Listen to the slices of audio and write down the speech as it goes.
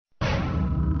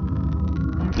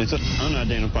It's an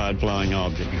unidentified flying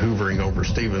object. Hovering over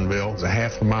Stephenville. It's a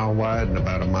half a mile wide and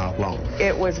about a mile long.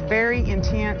 It was very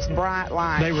intense, bright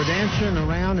light. They were dancing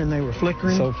around and they were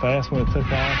flickering so fast when it took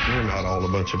off. We're not all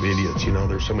a bunch of idiots, you know.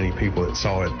 There's so many people that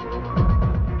saw it.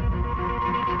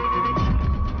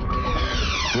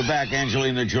 We're back.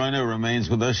 Angelina Joyner remains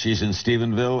with us. She's in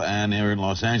Stephenville, and here in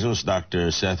Los Angeles,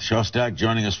 Dr. Seth Shostak.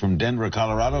 Joining us from Denver,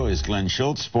 Colorado, is Glenn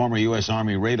Schultz, former U.S.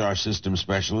 Army radar system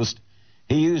specialist.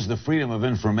 He used the Freedom of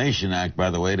Information Act, by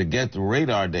the way, to get the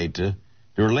radar data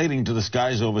relating to the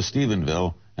skies over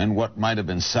Stephenville and what might have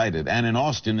been sighted. And in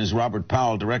Austin is Robert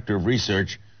Powell, Director of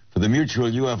Research for the Mutual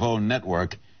UFO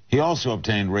Network. He also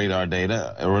obtained radar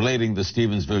data relating to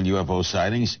Stephenville UFO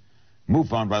sightings.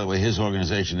 MUFON, by the way, his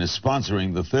organization, is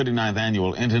sponsoring the 39th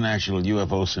Annual International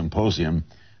UFO Symposium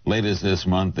later this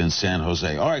month in San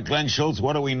Jose. All right, Glenn Schultz,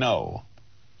 what do we know?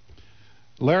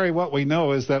 Larry, what we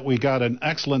know is that we got an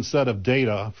excellent set of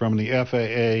data from the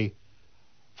FAA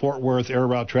Fort Worth Air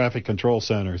Route Traffic Control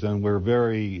Centers, and we're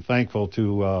very thankful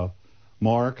to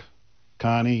Mark,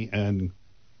 Connie, and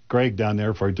Greg down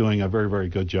there for doing a very, very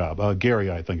good job. Gary,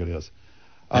 I think it is.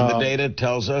 And the data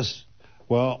tells us?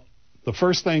 Well, the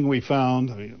first thing we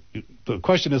found, the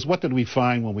question is, what did we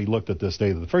find when we looked at this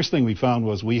data? The first thing we found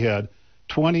was we had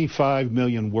 25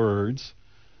 million words,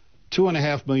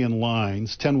 2.5 million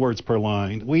lines, 10 words per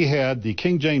line. We had the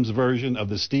King James version of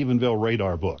the Stephenville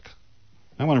radar book.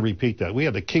 I want to repeat that. We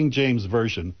had the King James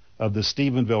version of the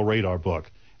Stephenville radar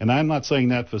book. And I'm not saying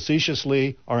that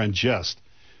facetiously or in jest.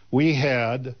 We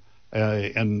had,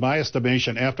 in my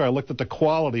estimation, after I looked at the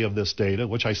quality of this data,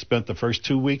 which I spent the first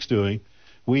 2 weeks doing,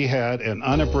 we had an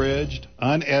unabridged,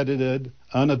 unedited,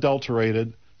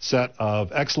 unadulterated set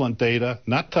of excellent data,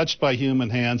 not touched by human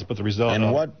hands, but the result and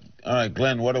of... All right,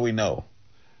 Glenn, what do we know?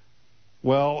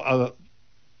 Well,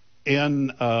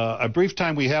 in a brief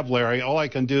time we have, Larry, all I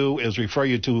can do is refer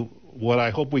you to what I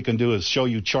hope we can do is show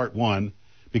you chart 1,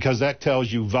 because that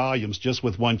tells you volumes just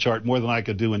with one chart, more than I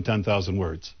could do in 10,000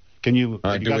 words. Can you...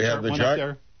 All right, do we have the chart? Up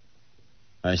there?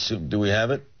 I assume, do we have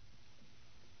it?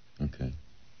 Okay.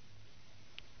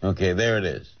 Okay, there it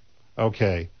is.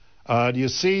 Okay. Do you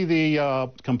see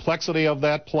the complexity of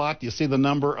that plot? Do you see the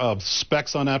number of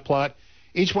specks on that plot?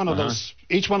 Each one of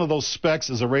those specks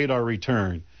is a radar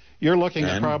return. You're looking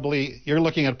at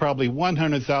probably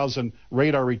 100,000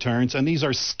 radar returns, and these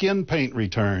are skin paint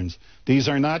returns. These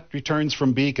are not returns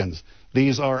from beacons.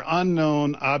 These are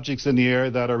unknown objects in the air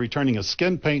that are returning a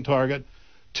skin paint target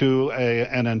to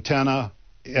an antenna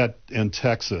in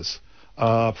Texas.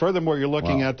 Furthermore, you're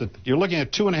looking at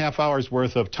 2.5 hours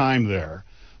worth of time there.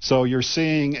 So you're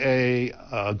seeing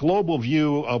a global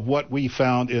view of what we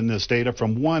found in this data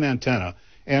from one antenna.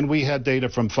 And we had data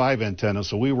from 5 antennas,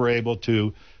 so we were able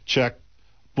to check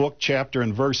book, chapter,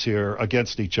 and verse here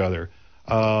against each other.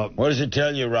 What does it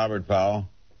tell you, Robert Powell?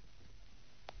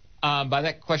 By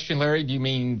that question, Larry, do you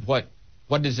mean what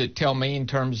does it tell me in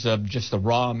terms of just the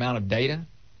raw amount of data?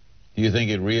 Do you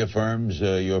think it reaffirms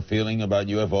your feeling about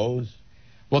UFOs?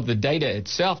 Well, the data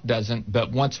itself doesn't,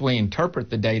 but once we interpret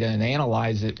the data and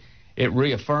analyze it, it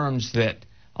reaffirms that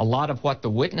a lot of what the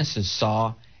witnesses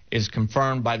saw is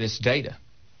confirmed by this data.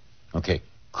 Okay.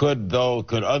 Could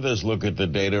others look at the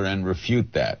data and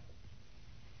refute that?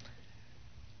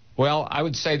 Well, I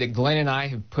would say that Glenn and I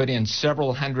have put in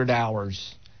several hundred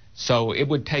hours, so it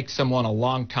would take someone a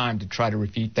long time to try to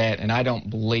refute that, and I don't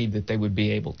believe that they would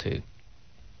be able to.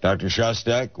 Dr.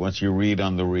 Shostak, what's your read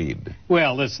on the read?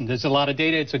 Well, listen, there's a lot of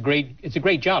data. It's a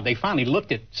great job. They finally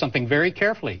looked at something very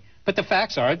carefully. But the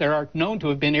facts are there are known to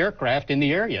have been aircraft in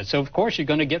the area. So, of course, you're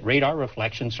going to get radar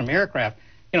reflections from aircraft.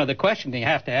 You know, the question you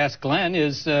have to ask Glenn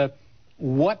is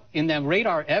what in that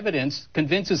radar evidence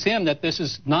convinces him that this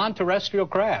is non-terrestrial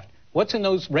craft? What's in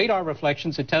those radar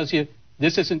reflections that tells you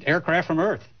this isn't aircraft from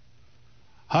Earth?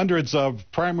 Hundreds of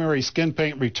primary skin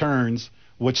paint returns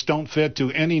which don't fit to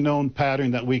any known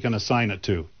pattern that we can assign it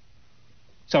to.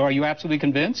 So are you absolutely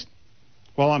convinced?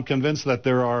 Well, I'm convinced that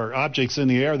there are objects in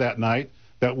the air that night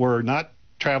that were not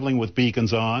traveling with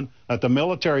beacons on, that the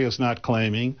military is not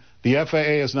claiming, the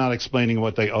FAA is not explaining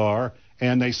what they are,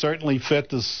 and they certainly fit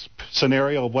this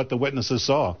scenario of what the witnesses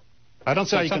saw. I don't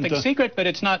say so something secret, but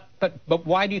it's not. But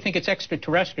why do you think it's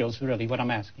extraterrestrials? Really, what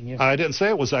I'm asking you. I didn't say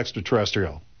it was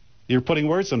extraterrestrial. You're putting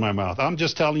words in my mouth. I'm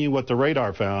just telling you what the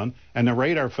radar found, and the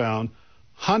radar found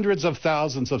hundreds of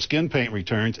thousands of skin paint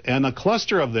returns, and a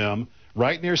cluster of them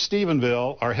right near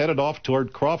Stephenville are headed off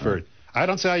toward Crawford. I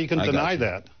don't see how you can deny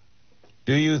that.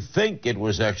 Do you think it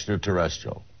was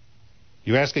extraterrestrial?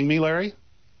 You asking me, Larry?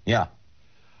 Yeah.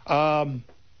 What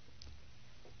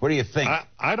do you think?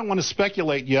 I don't want to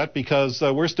speculate yet because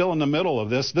we're still in the middle of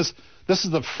this. This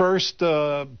is the first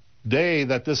day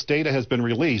that this data has been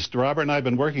released. Robert and I have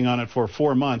been working on it for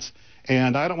 4 months,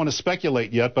 and I don't want to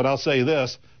speculate yet, but I'll say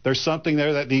this. There's something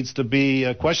there that needs to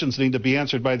be, questions need to be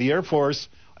answered by the Air Force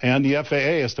and the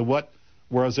FAA as to what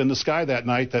was in the sky that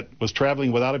night that was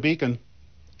traveling without a beacon.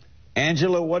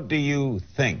 Angela, what do you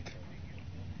think?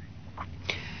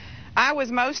 I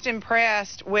was most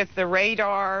impressed with the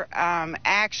radar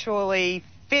actually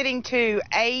fitting to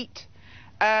 8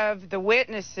 of the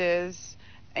witnesses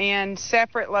in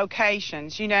separate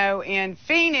locations. You know, in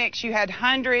Phoenix, you had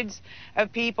hundreds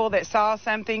of people that saw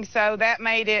something, so that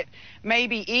made it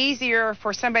maybe easier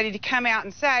for somebody to come out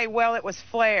and say, well, it was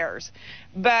flares.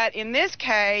 But in this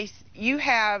case, you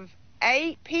have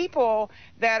 8 people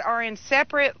that are in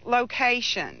separate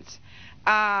locations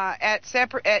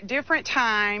at different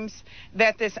times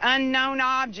that this unknown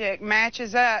object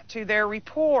matches up to their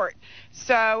report.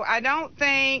 So I don't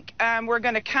think we're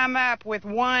going to come up with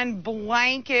one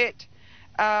blanket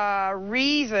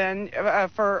reason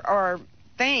or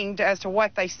thing as to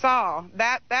what they saw.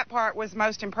 That part was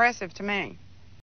most impressive to me.